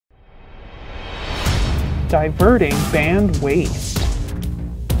diverting banned waste.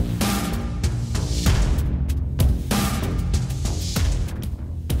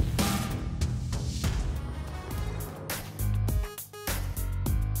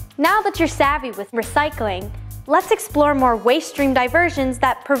 Now that you're savvy with recycling, let's explore more waste stream diversions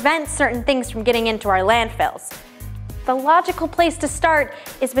that prevent certain things from getting into our landfills. The logical place to start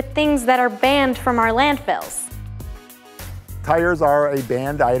is with things that are banned from our landfills. Tires are a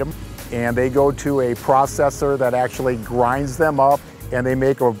banned item, and they go to a processor that actually grinds them up, and they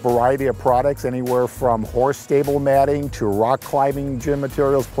make a variety of products, anywhere from horse stable matting to rock climbing gym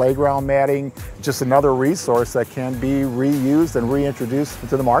materials, playground matting, just another resource that can be reused and reintroduced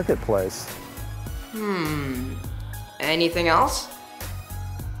into the marketplace. Anything else?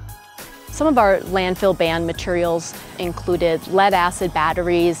 Some of our landfill banned materials included lead acid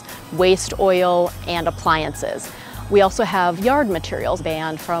batteries, waste oil, and appliances. We also have yard materials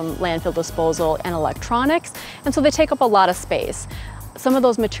banned from landfill disposal and electronics, and so they take up a lot of space. Some of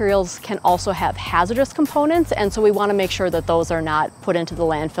those materials can also have hazardous components, and so we want to make sure that those are not put into the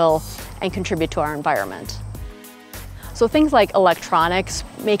landfill and contribute to our environment. So things like electronics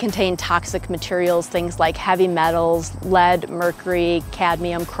may contain toxic materials, things like heavy metals, lead, mercury,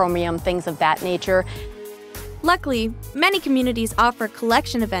 cadmium, chromium, things of that nature. Luckily, many communities offer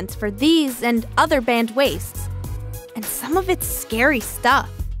collection events for these and other banned wastes. And some of it's scary stuff.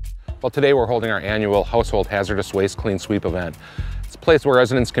 Well, today we're holding our annual Household Hazardous Waste Clean Sweep event. It's a place where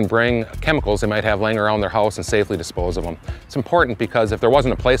residents can bring chemicals they might have laying around their house and safely dispose of them. It's important because if there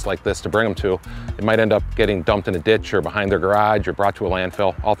wasn't a place like this to bring them to, it might end up getting dumped in a ditch or behind their garage or brought to a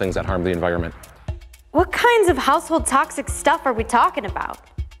landfill, all things that harm the environment. What kinds of household toxic stuff are we talking about?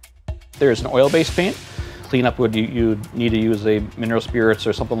 There's an oil-based paint. Cleanup would you need to use a mineral spirits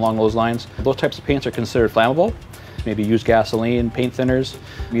or something along those lines. Those types of paints are considered flammable. Maybe use gasoline, paint thinners.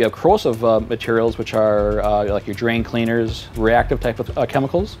 We have corrosive materials, which are like your drain cleaners, reactive type of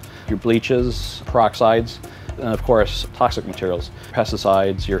chemicals, your bleaches, peroxides, and of course toxic materials,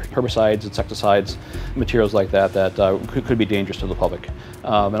 pesticides, your herbicides, insecticides, materials like that that could be dangerous to the public,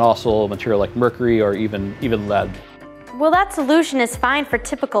 and also material like mercury or even lead. Well, that solution is fine for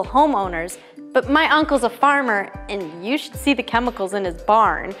typical homeowners, but my uncle's a farmer, and you should see the chemicals in his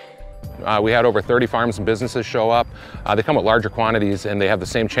barn. We had over 30 farms and businesses show up. They come with larger quantities, and they have the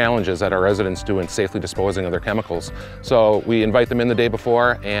same challenges that our residents do in safely disposing of their chemicals. So we invite them in the day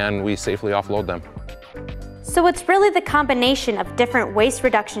before, and we safely offload them. So it's really the combination of different waste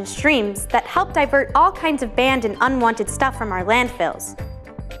reduction streams that help divert all kinds of banned and unwanted stuff from our landfills.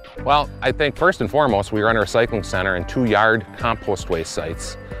 Well, I think first and foremost, we run a recycling center and 2 yard compost waste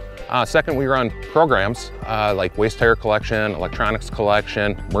sites. Second, we run programs like waste tire collection, electronics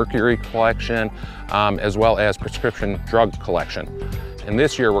collection, mercury collection, as well as prescription drug collection. And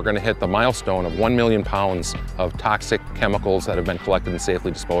this year, we're going to hit the milestone of 1 million pounds of toxic chemicals that have been collected and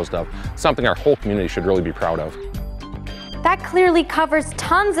safely disposed of, something our whole community should really be proud of. That clearly covers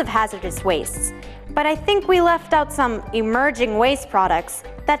tons of hazardous wastes, but I think we left out some emerging waste products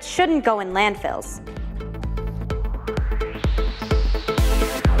that shouldn't go in landfills.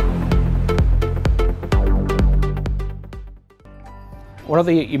 One of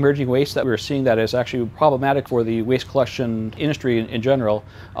the emerging wastes that we're seeing that is actually problematic for the waste collection industry in general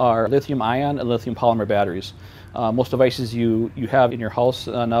are lithium ion and lithium polymer batteries. Most devices you have in your house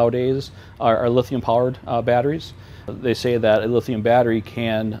nowadays are lithium powered batteries. They say that a lithium battery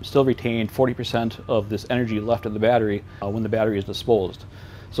can still retain 40% of this energy left in the battery when the battery is disposed.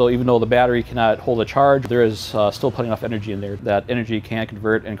 So even though the battery cannot hold a charge, there is still plenty enough energy in there that energy can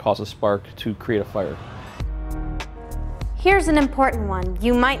convert and cause a spark to create a fire. Here's an important one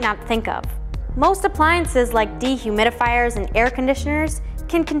you might not think of. Most appliances like dehumidifiers and air conditioners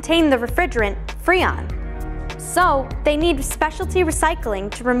can contain the refrigerant Freon. So they need specialty recycling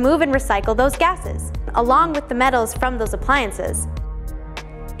to remove and recycle those gases, along with the metals from those appliances.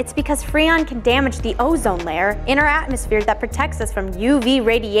 It's because Freon can damage the ozone layer in our atmosphere that protects us from UV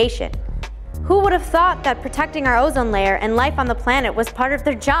radiation. Who would have thought that protecting our ozone layer and life on the planet was part of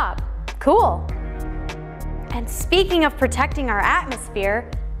their job? Cool. And speaking of protecting our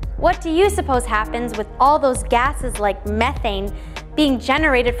atmosphere, what do you suppose happens with all those gases like methane being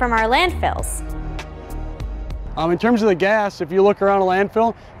generated from our landfills? In terms of the gas, if you look around a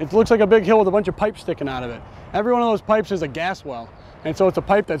landfill, it looks like a big hill with a bunch of pipes sticking out of it. Every one of those pipes is a gas well. And so it's a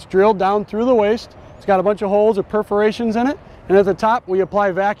pipe that's drilled down through the waste. It's got a bunch of holes or perforations in it. And at the top, we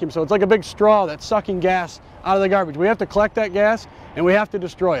apply vacuum. So it's like a big straw that's sucking gas out of the garbage. We have to collect that gas and we have to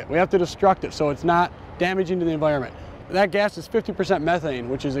destroy it. We have to destruct it so it's not damaging to the environment. That gas is 50% methane,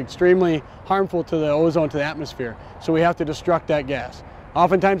 which is extremely harmful to the ozone, to the atmosphere. So we have to destruct that gas.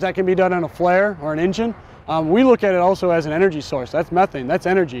 Oftentimes that can be done on a flare or an engine. We look at it also as an energy source. That's methane, that's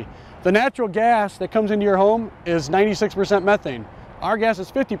energy. The natural gas that comes into your home is 96% methane. Our gas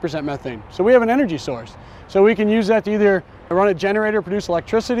is 50% methane, so we have an energy source. So we can use that to either run a generator, produce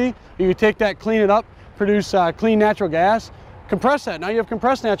electricity. You can take that, clean it up, produce clean natural gas, compress that. Now you have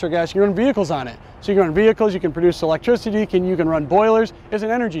compressed natural gas, you can run vehicles on it. So you can run vehicles, you can produce electricity, you can run boilers. It's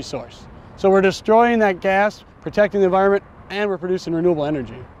an energy source. So we're destroying that gas, protecting the environment, and we're producing renewable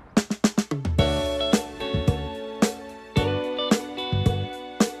energy.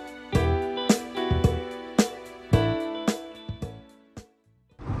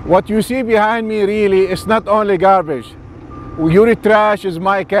 What you see behind me really is not only garbage. Your trash is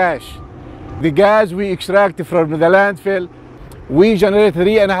my cash. The gas we extract from the landfill, we generate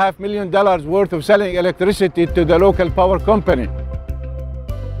 $3.5 million worth of selling electricity to the local power company.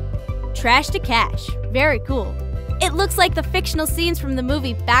 Trash to cash. Very cool. It looks like the fictional scenes from the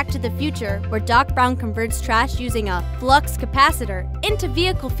movie Back to the Future, where Doc Brown converts trash using a flux capacitor into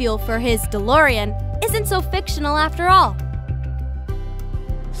vehicle fuel for his DeLorean, isn't so fictional after all.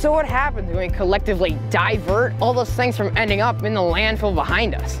 So what happens when we collectively divert all those things from ending up in the landfill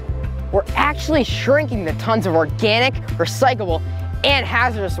behind us? We're actually shrinking the tons of organic, recyclable, and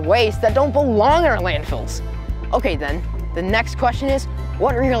hazardous waste that don't belong in our landfills. Okay then, the next question is,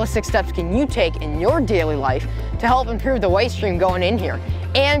 what realistic steps can you take in your daily life to help improve the waste stream going in here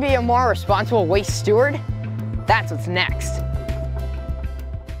and be a more responsible waste steward? That's what's next.